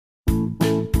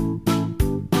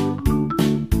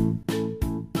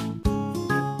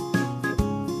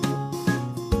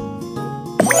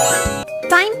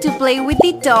Time to play with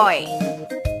the toy.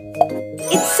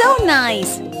 It's so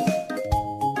nice.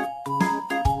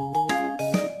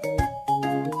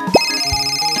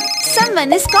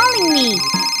 Someone is calling me.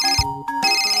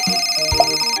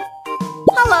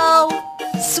 Hello.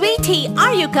 Sweetie,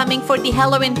 are you coming for the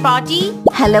Halloween party?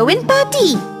 Halloween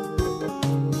party?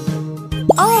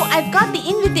 Oh, I've got the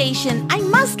invitation. I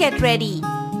must get ready.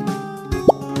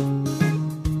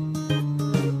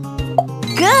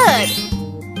 Good.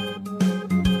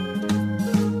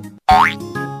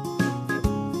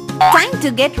 Time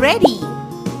to get ready.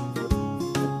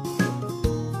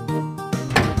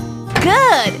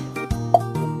 Good.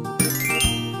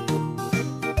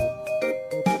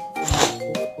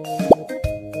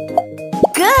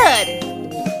 Good.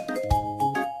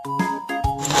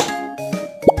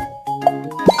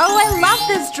 Oh, I love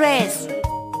this dress.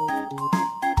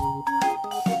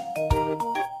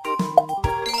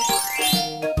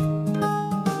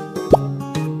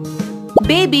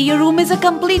 Baby, your room is a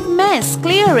complete mess.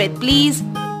 Clear it, please.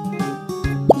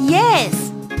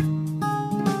 Yes.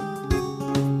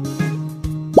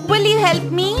 Will you help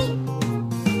me?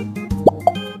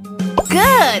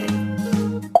 Good.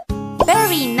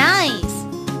 Very nice.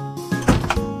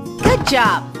 Good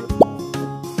job.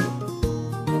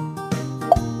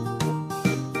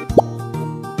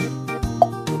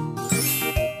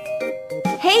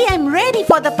 Hey, I'm ready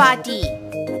for the party.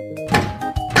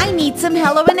 I need some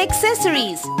Halloween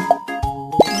accessories.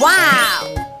 Wow,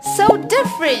 so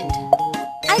different.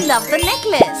 I love the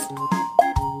necklace.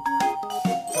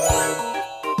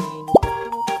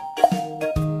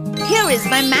 Here is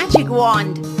my magic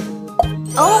wand.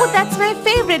 Oh, that's my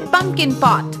favorite pumpkin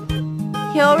pot.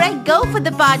 Here I go for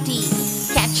the party.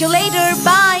 Catch you later.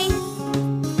 Bye.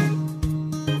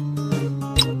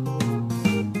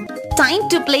 Time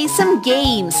to play some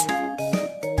games.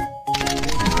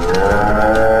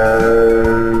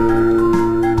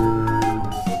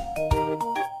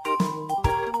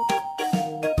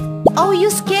 Oh, you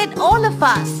scared all of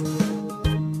us.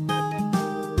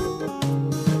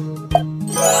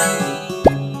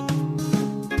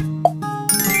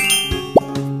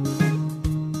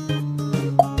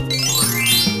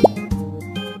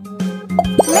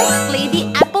 Let's play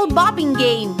the apple bobbing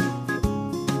game.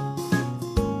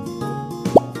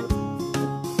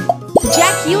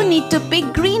 Jack, you need to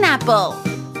pick green apple.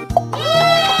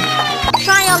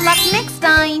 Try your luck next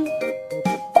time.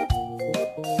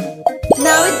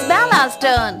 Now it's Bella's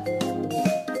turn.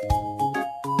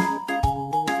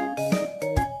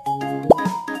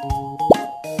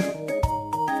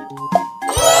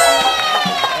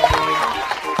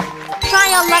 Try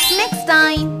your luck next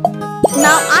time.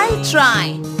 Now I'll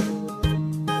try.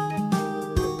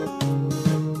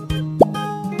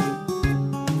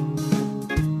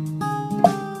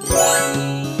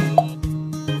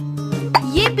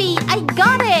 Yippee! I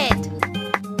got it!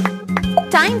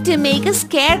 Time to make a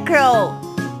scarecrow.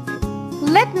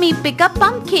 Let me pick a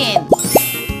pumpkin.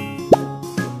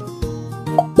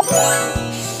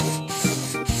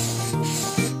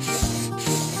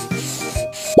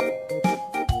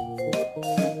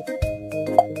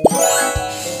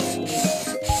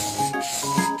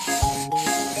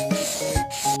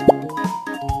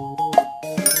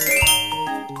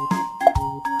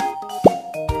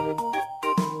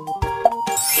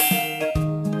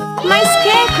 My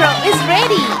scarecrow is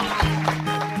ready.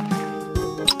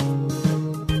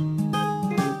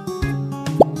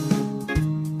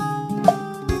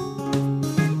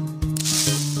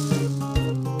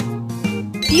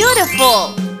 Beautiful.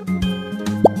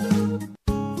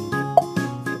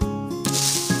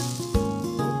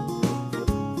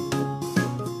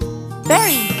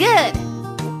 Very good.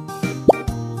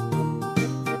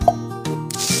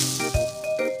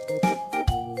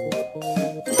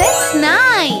 That's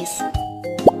nice.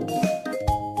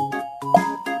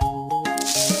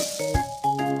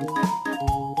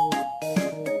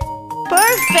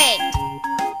 Perfect.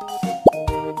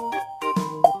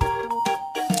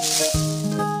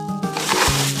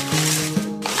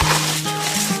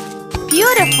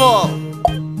 Beautiful.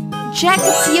 Jack,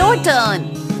 it's your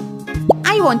turn.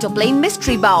 I want to play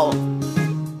mystery ball.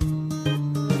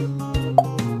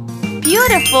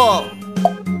 Beautiful.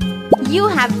 You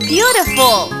have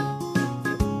beautiful.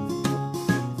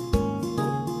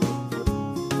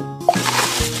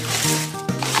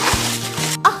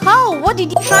 Oh, what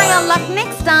did you try your luck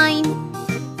next time?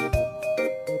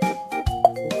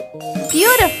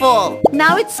 Beautiful.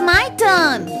 Now it's my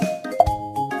turn.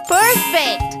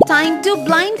 Perfect. Time to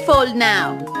blindfold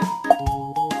now.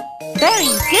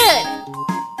 Very good.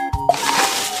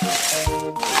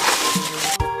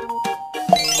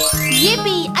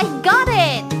 Yippee! I got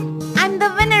it! I'm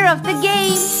the winner of the game!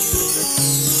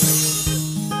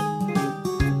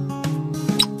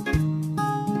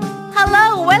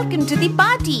 welcome to the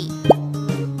party.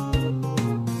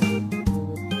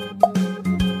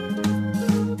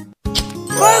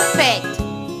 Perfect.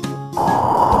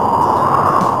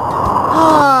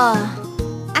 Oh,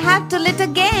 I have to lit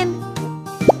again.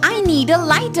 I need a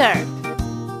lighter.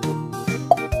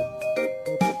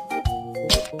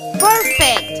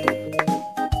 Perfect.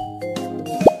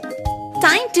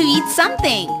 Time to eat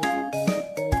something.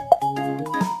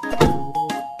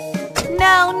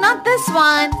 No, not this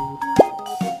one.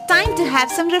 Time to have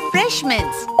some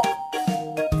refreshments.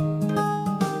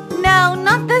 No,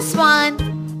 not this one.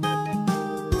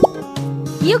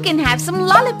 You can have some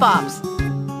lollipops.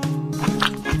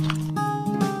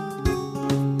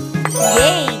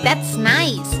 Yay, that's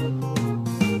nice.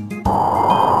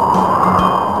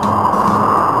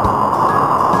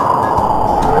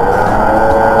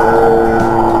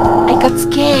 I got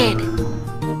scared.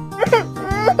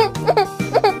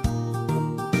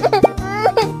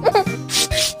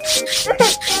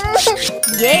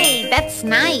 Yay, that's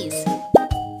nice.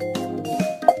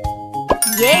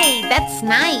 Yay, that's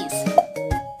nice.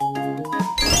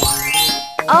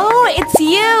 Oh, it's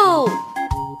you.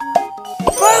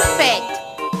 Perfect.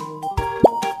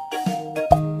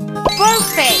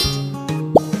 Perfect.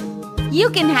 You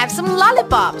can have some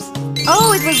lollipops.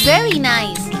 Oh, it was very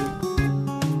nice.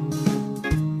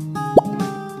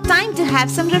 Time to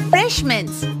have some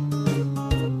refreshments.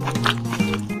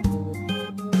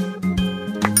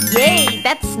 Yay,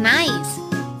 that's nice.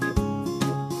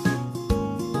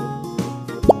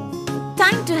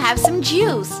 Time to have some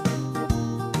juice.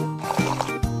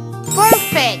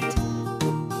 Perfect.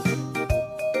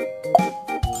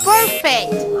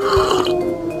 Perfect.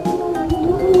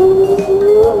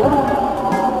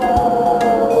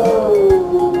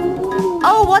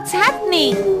 Oh, what's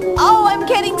happening? Oh, I'm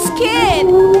getting scared.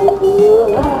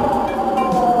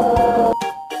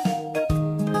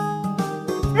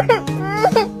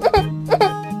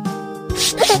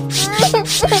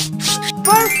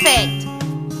 Perfect.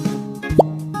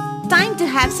 Time to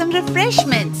have some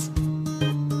refreshments.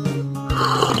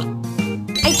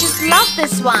 I just love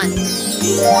this one.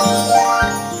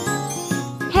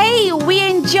 Hey, we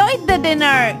enjoyed the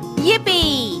dinner.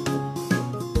 Yippee!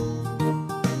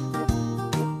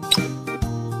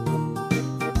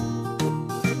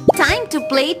 Time to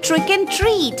play trick and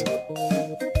treat.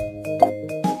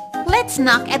 Let's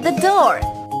knock at the door.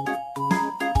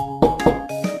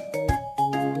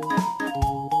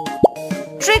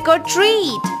 Trick or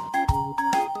treat.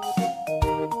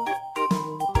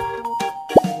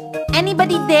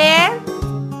 Anybody there?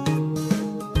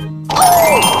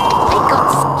 Oh, I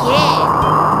got scared.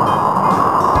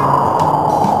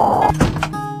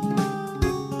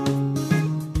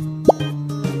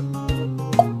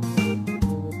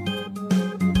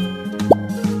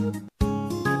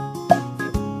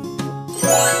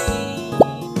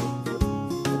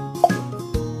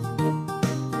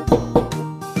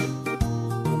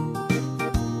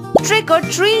 Trick or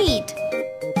treat.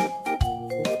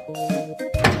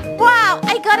 Wow,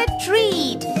 I got a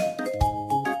treat.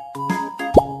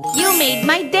 You made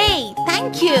my day.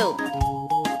 Thank you.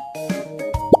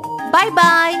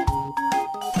 Bye-bye.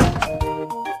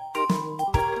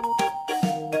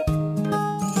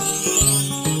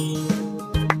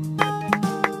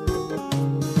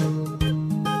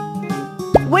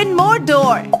 One more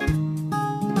door.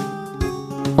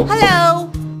 Hello.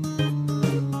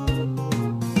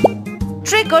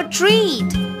 Trick or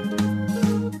treat.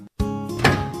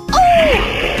 Oh,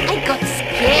 I got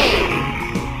scared.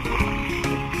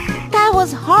 That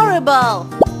was horrible.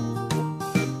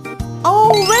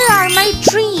 Oh, where are my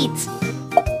treats?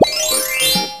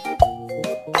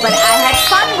 But I had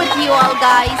fun with you all,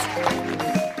 guys.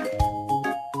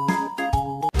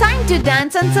 Time to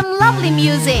dance on some lovely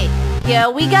music. Here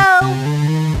we go.